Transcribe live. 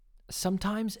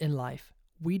Sometimes in life,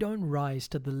 we don't rise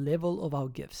to the level of our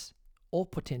gifts or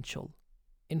potential.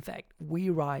 In fact, we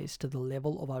rise to the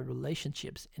level of our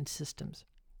relationships and systems.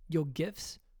 Your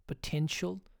gifts,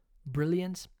 potential,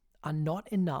 brilliance are not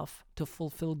enough to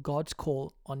fulfill God's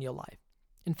call on your life.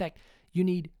 In fact, you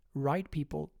need right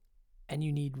people and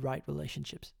you need right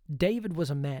relationships. David was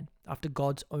a man after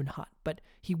God's own heart, but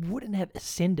he wouldn't have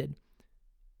ascended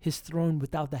his throne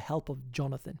without the help of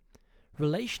Jonathan.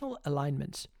 Relational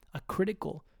alignments are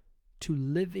critical to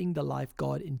living the life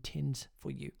God intends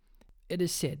for you. It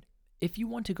is said, if you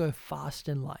want to go fast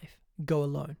in life, go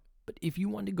alone. But if you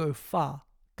want to go far,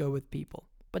 go with people.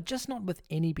 But just not with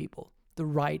any people, the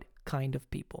right kind of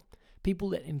people. People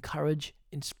that encourage,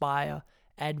 inspire,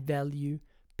 add value,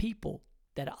 people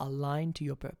that are aligned to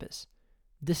your purpose.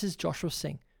 This is Joshua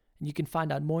Singh, and you can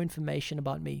find out more information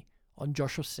about me on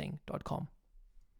joshuasingh.com.